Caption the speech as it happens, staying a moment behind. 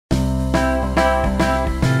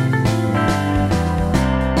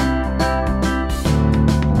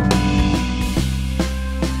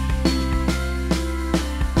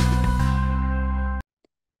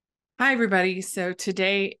Hi, everybody. So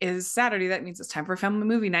today is Saturday. That means it's time for family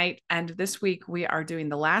movie night. And this week we are doing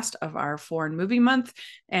the last of our foreign movie month.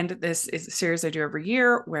 And this is a series I do every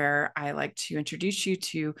year where I like to introduce you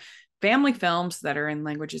to family films that are in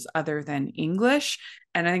languages other than English.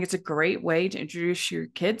 And I think it's a great way to introduce your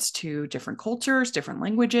kids to different cultures, different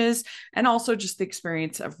languages, and also just the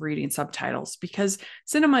experience of reading subtitles because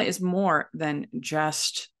cinema is more than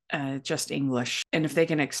just English. And if they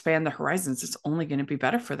can expand the horizons, it's only going to be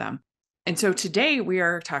better for them. And so today we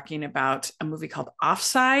are talking about a movie called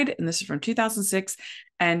Offside, and this is from 2006,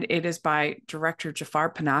 and it is by director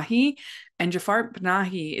Jafar Panahi. And Jafar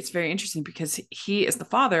Panahi, it's very interesting because he is the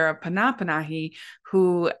father of Panahi,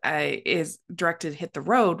 who is directed Hit the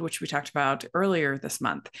Road, which we talked about earlier this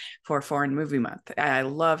month for Foreign Movie Month. I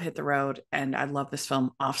love Hit the Road, and I love this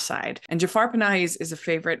film Offside. And Jafar Panahi is a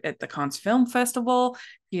favorite at the Cannes Film Festival.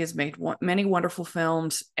 He has made many wonderful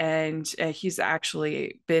films, and he's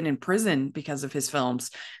actually been in prison because of his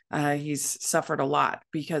films. He's suffered a lot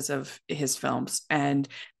because of his films, and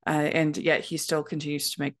yet he still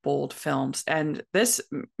continues to make bold films. And this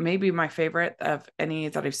may be my favorite of any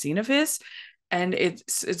that I've seen of his. And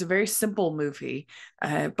it's a very simple movie,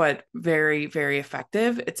 but very, very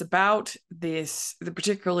effective. It's about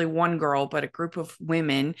particularly one girl, but a group of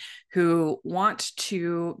women who want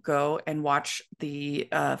to go and watch the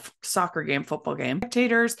football game,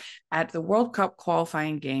 spectators at the World Cup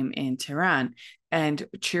qualifying game in Tehran and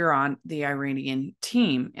cheer on the Iranian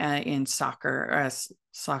team in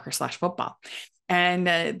soccer/football. And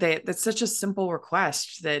that's such a simple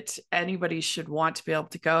request that anybody should want to be able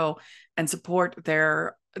to go and support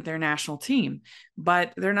their national team,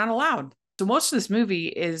 but they're not allowed. So most of this movie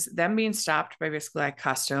is them being stopped by basically like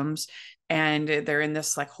customs, and they're in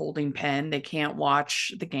this like holding pen. They can't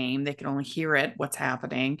watch the game. They can only hear it, what's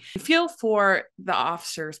happening. I feel for the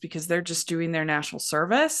officers because they're just doing their national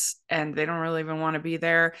service and they don't really even want to be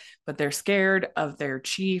there, but they're scared of their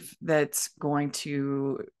chief that's going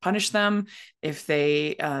to punish them if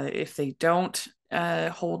they don't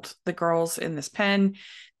hold the girls in this pen.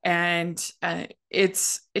 And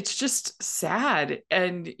it's just sad,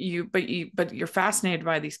 and you're fascinated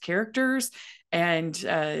by these characters and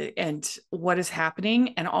what is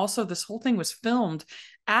happening. And also this whole thing was filmed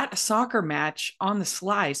at a soccer match on the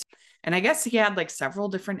sly. And I guess he had like several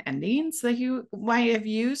different endings that he might have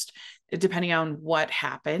used depending on what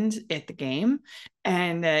happened at the game.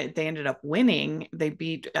 And they ended up winning. They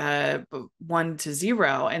beat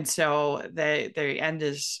 1-0. And so the end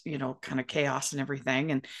is, kind of chaos and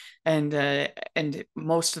everything. And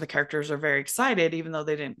most of the characters are very excited, even though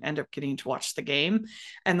they didn't end up getting to watch the game.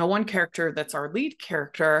 And the one character that's our lead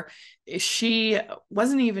character, she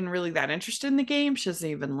wasn't even really that interested in the game. She doesn't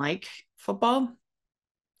even like football,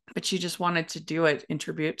 but she just wanted to do it in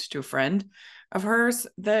tribute to a friend of hers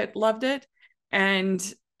that loved it. And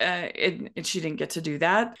she didn't get to do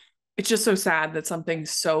that. It's just so sad that something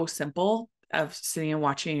so simple of sitting and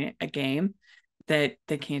watching a game that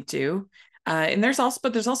they can't do. And there's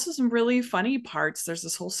also some really funny parts. There's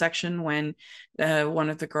this whole section when one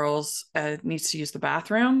of the girls needs to use the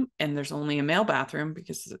bathroom, and there's only a male bathroom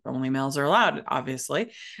because only males are allowed,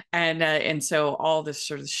 obviously. And so all this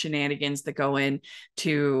sort of shenanigans that go in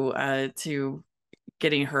to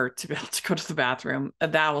getting her to be able to go to the bathroom.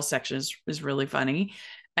 That whole section is really funny,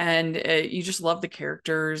 and you just love the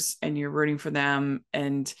characters and you're rooting for them.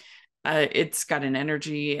 And it's got an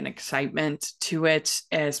energy and excitement to it,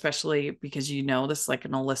 especially because this is like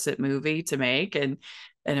an illicit movie to make, and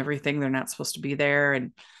everything. They're not supposed to be there,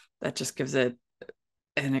 and that just gives it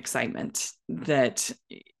an excitement that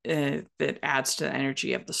adds to the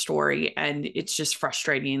energy of the story. And it's just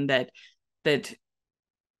frustrating that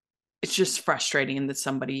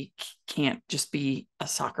somebody can't just be a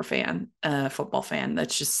soccer fan, a football fan.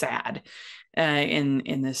 That's just sad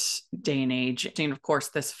in this day and age. And of course,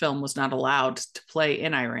 this film was not allowed to play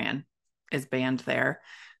in Iran; it's banned there.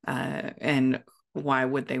 And why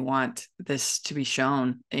would they want this to be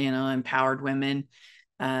shown? Empowered women,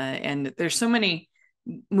 and there's so many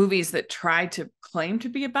movies that try to claim to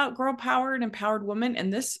be about girl power and empowered women,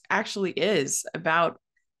 and this actually is about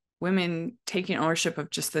women taking ownership of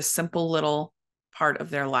just this simple little part of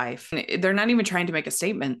their life. And they're not even trying to make a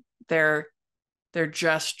statement. They're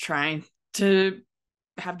just trying to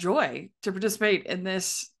have joy, to participate in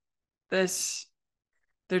this.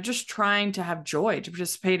 They're just trying to have joy, to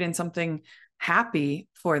participate in something happy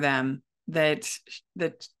for them that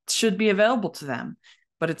should be available to them,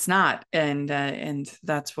 but it's not. And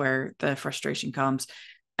that's where the frustration comes.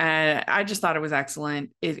 I just thought it was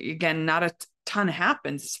excellent. Again, not a ton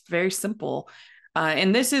happens. It's very simple.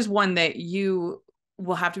 And this is one that you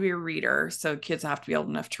will have to be a reader. So kids have to be old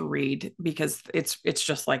enough to read, because it's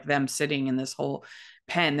just like them sitting in this whole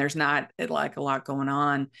pen. There's not like a lot going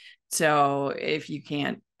on. So if you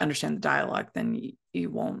can't understand the dialogue, then you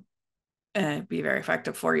won't be very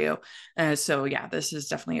effective for you. So yeah, this is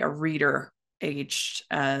definitely a reader aged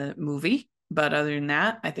movie. But other than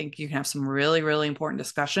that, I think you can have some really, really important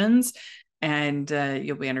discussions, and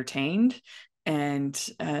you'll be entertained. And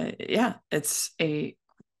yeah,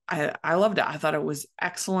 I loved it. I thought it was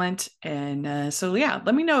excellent. And so, yeah,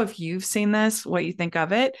 let me know if you've seen this, what you think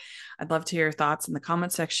of it. I'd love to hear your thoughts in the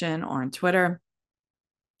comment section or on Twitter.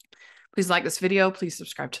 Please like this video. Please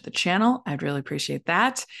subscribe to the channel. I'd really appreciate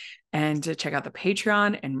that. And check out the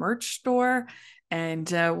Patreon and merch store. And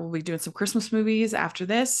we'll be doing some Christmas movies after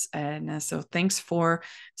this. And so thanks for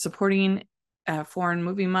supporting Foreign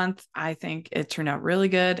Movie Month. I think it turned out really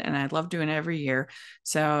good, and I love doing it every year.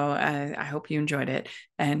 So I hope you enjoyed it.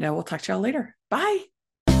 And we'll talk to y'all later. Bye.